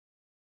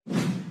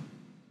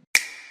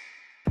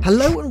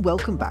Hello and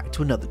welcome back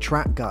to another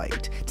track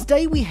guide.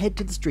 Today we head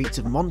to the streets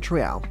of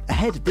Montreal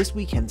ahead of this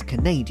weekend's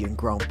Canadian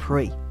Grand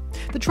Prix.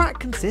 The track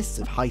consists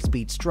of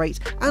high-speed straight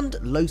and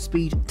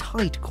low-speed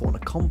tight corner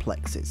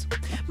complexes.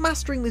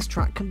 Mastering this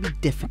track can be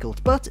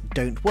difficult, but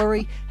don't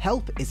worry,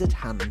 help is at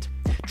hand.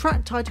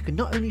 Track Tighter can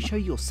not only show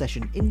your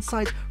session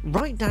insights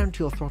right down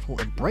to your throttle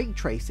and brake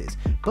traces,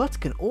 but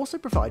can also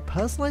provide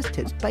personalised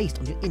tips based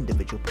on your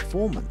individual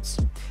performance.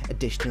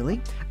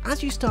 Additionally,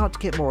 as you start to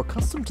get more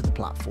accustomed to the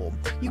platform,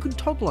 you can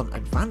toggle on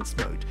Advanced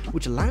mode,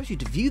 which allows you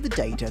to view the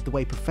data the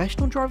way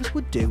professional drivers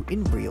would do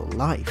in real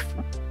life.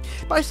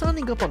 By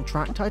signing up on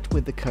Track Tighter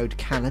with the code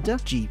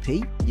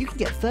CANADAGP, you can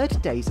get 30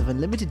 days of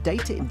unlimited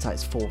data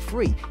insights for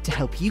free to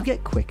help you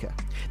get quicker.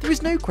 There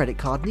is no credit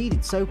card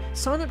needed, so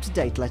sign up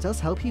today to let us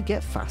help you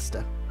get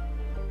faster.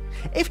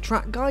 If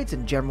track guides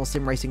and general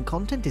sim racing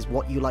content is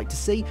what you like to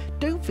see,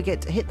 don't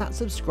forget to hit that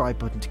subscribe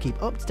button to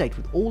keep up to date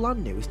with all our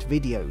newest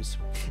videos.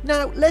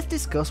 Now let's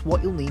discuss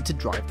what you'll need to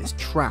drive this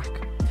track.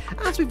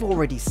 As we've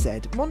already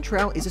said,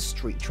 Montreal is a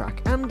street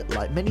track and,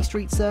 like many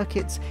street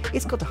circuits,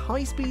 it's got a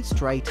high-speed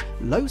straight,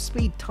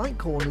 low-speed tight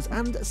corners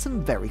and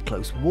some very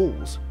close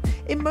walls.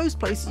 In most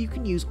places you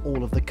can use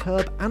all of the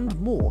curb and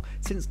more,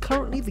 since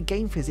currently the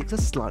game physics are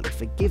slightly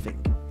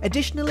forgiving.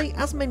 Additionally,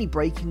 as many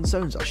braking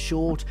zones are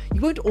short,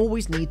 you won't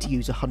always need to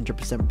use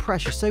 100%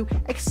 pressure, so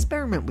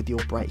experiment with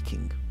your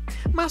braking.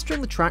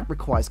 Mastering the track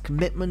requires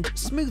commitment,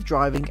 smooth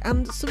driving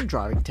and some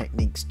driving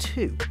techniques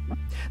too.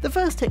 The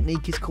first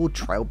technique is called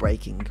trail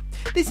braking.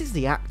 This is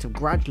the act of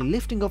gradually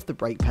lifting off the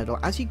brake pedal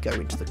as you go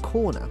into the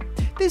corner.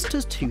 This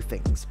does two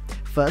things.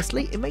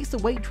 Firstly, it makes the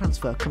weight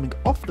transfer coming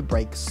off the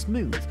brake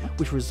smooth,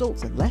 which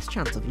results in less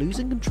chance of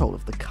losing control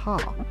of the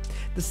car.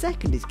 The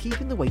second is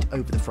keeping the weight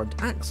over the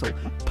front axle,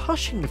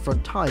 pushing the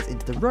front tyres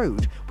into the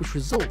road, which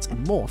results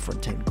in more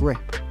front-end grip.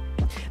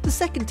 The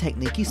second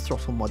technique is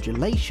throttle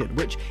modulation,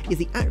 which is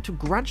the act of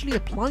gradually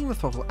applying the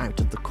throttle out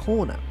of the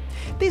corner.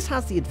 This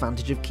has the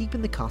advantage of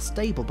keeping the car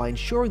stable by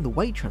ensuring the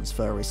weight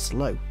transfer is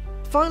slow.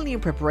 Finally in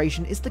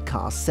preparation is the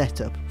car's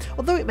setup.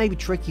 Although it may be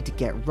tricky to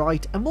get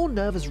right, a more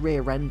nervous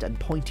rear end and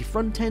pointy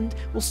front end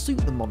will suit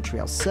the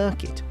Montreal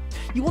circuit.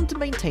 You want to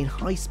maintain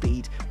high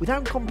speed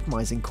without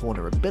compromising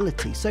corner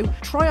ability, so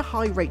try a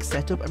high rake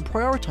setup and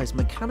prioritise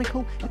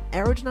mechanical and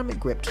aerodynamic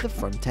grip to the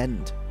front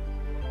end.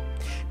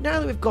 Now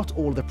that we've got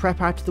all of the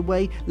prep out of the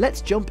way,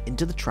 let's jump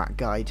into the track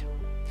guide.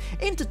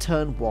 Into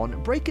turn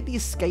 1, brake at the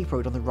escape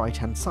road on the right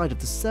hand side of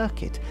the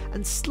circuit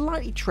and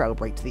slightly trail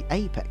brake to the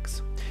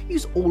apex.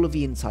 Use all of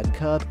the inside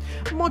curb,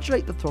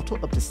 modulate the throttle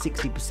up to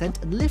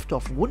 60% and lift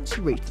off once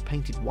you reach the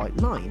painted white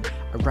line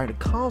around a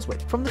car's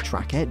width from the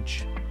track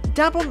edge.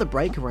 Dab on the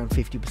brake around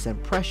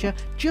 50% pressure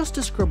just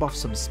to scrub off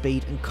some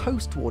speed and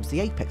coast towards the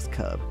apex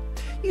curb.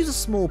 Use a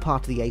small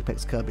part of the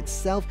apex curb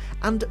itself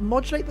and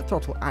modulate the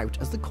throttle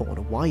out as the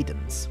corner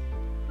widens.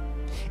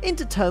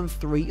 Into turn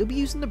 3, you'll be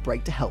using the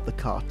brake to help the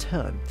car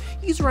turn.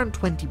 Use around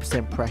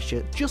 20%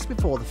 pressure just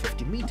before the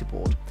 50-meter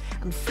board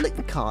and flick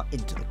the car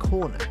into the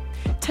corner.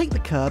 Take the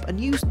curb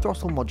and use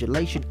throttle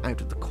modulation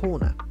out of the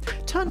corner.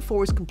 Turn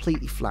 4 is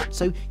completely flat,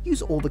 so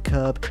use all the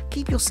curb,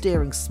 keep your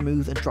steering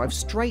smooth and drive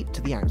straight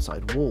to the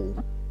outside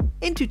wall.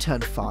 Into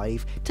turn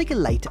 5, take a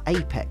later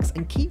apex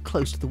and keep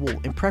close to the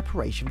wall in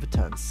preparation for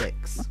turn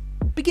 6.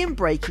 Begin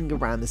braking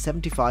around the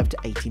 75 to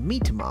 80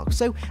 meter mark,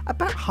 so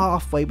about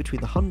halfway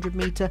between the 100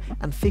 meter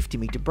and 50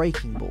 meter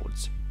braking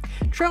boards.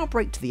 Trail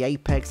brake to the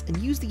apex and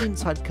use the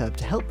inside curb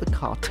to help the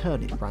car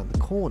turn in around the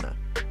corner.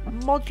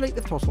 Modulate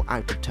the throttle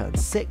out of turn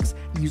 6,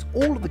 use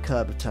all of the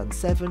curb of turn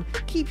 7,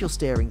 keep your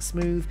steering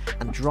smooth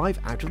and drive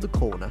out of the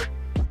corner.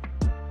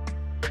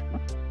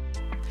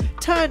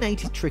 Turn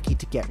 8 is tricky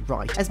to get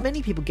right, as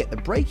many people get the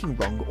braking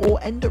wrong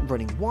or end up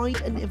running wide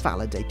and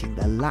invalidating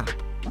their lap.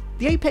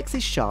 The apex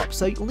is sharp,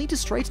 so you'll need to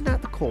straighten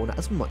out the corner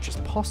as much as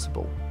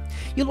possible.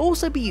 You'll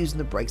also be using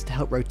the brakes to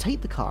help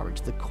rotate the car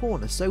into the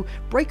corner, so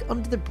brake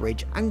under the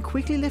bridge and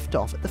quickly lift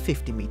off at the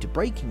 50-meter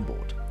braking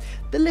board.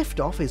 The lift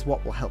off is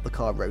what will help the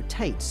car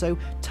rotate, so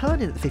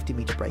turn in at the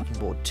 50-meter braking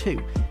board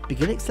too.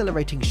 Begin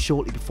accelerating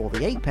shortly before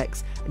the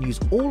apex and use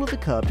all of the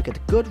curb to get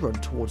a good run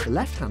towards the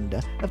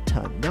left-hander of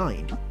turn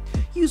 9.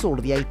 Use all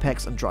of the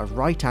apex and drive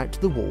right out to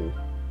the wall.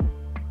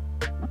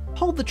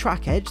 Hold the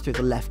track edge through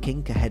the left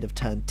kink ahead of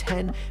turn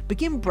 10,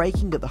 begin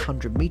braking at the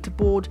 100-meter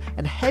board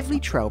and heavily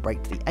trail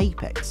brake to the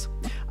apex.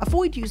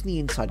 Avoid using the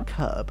inside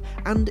curb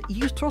and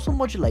use throttle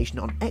modulation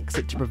on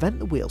exit to prevent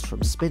the wheels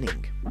from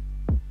spinning.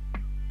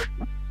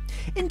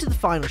 Into the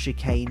final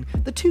chicane,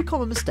 the two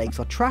common mistakes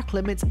are track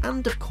limits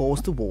and of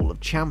course the wall of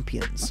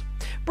champions.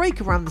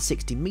 Brake around the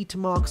 60-meter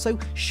mark, so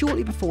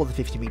shortly before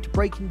the 50-meter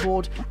braking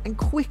board, and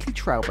quickly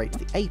trail brake to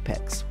the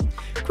apex.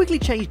 Quickly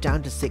change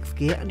down to 6th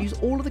gear and use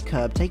all of the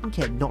curb, taking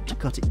care not to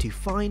cut it too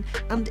fine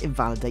and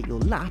invalidate your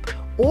lap,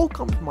 or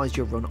compromise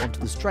your run onto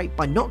the straight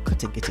by not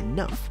cutting it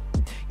enough.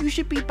 You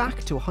should be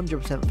back to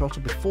 100%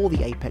 throttle before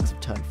the apex of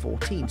turn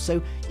 14,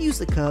 so use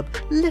the curb,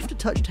 lift a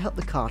touch to help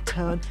the car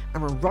turn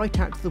and run right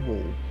out to the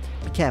wall.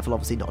 Be careful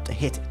obviously not to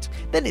hit it.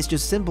 Then it's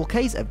just a simple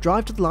case of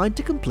drive to the line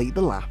to complete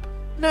the lap.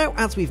 Now,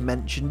 as we've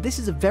mentioned, this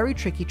is a very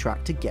tricky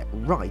track to get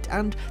right,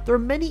 and there are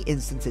many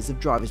instances of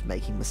drivers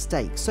making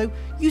mistakes, so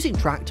using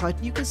Track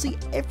Titan you can see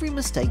every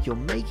mistake you're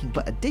making,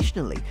 but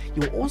additionally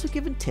you're also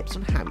given tips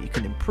on how you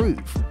can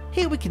improve.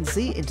 Here we can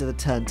see into the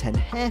turn 10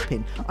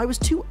 hairpin, I was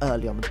too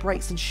early on the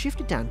brakes and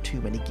shifted down too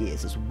many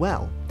gears as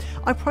well.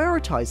 I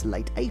prioritised the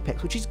late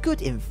apex, which is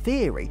good in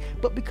theory,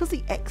 but because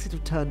the exit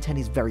of turn 10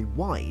 is very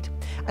wide,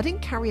 I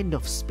didn't carry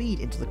enough speed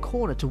into the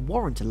corner to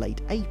warrant a late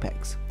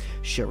apex.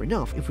 Sure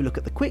enough, if we look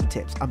at the quick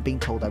tips, I'm being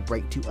told I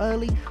braked too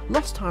early,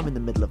 lost time in the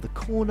middle of the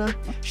corner,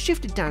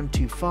 shifted down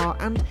too far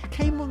and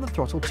came on the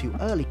throttle too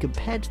early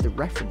compared to the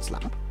reference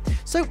lap.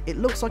 So it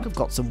looks like I've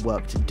got some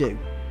work to do.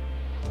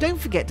 Don't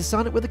forget to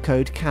sign up with the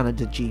code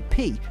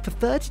CanadaGP for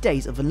 30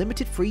 days of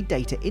unlimited free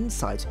data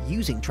insights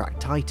using Track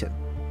Titan.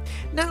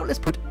 Now let's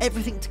put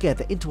everything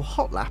together into a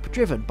hot lap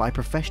driven by a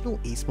professional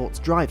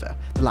esports driver.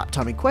 The lap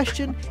time in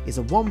question is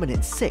a 1 minute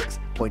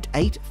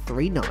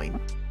 6.839.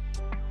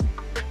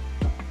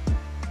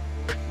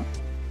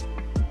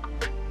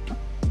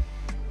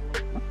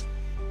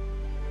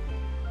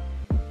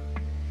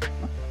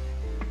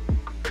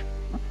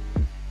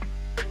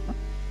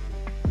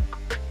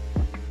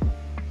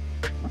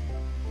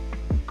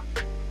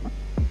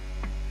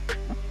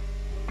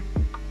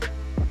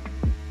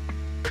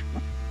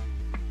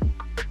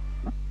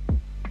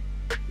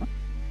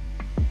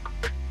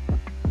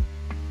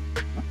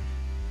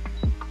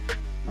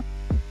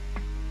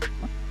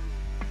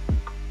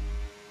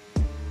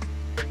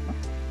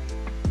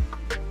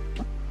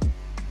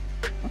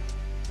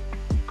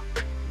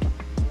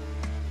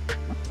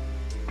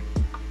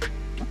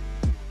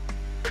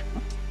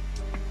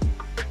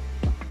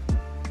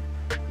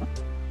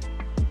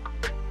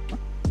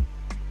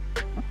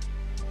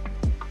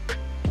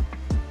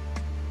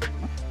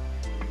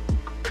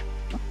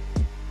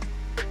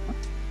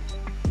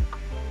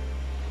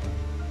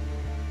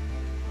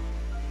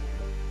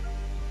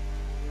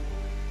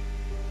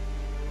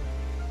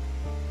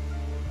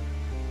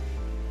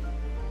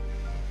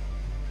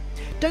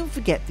 Don't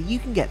forget that you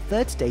can get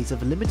 30 days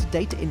of unlimited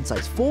data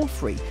insights for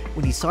free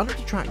when you sign up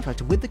to Track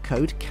Titan with the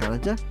code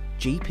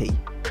CanadaGP.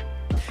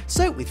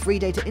 So with free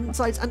data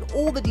insights and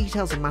all the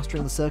details of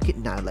mastering the circuit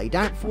now laid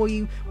out for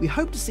you, we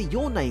hope to see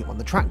your name on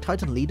the Track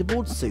Titan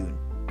leaderboard soon.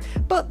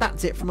 But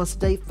that's it from us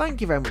today,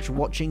 thank you very much for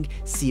watching,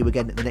 see you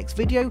again in the next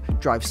video,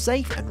 drive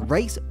safe and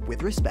race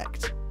with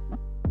respect.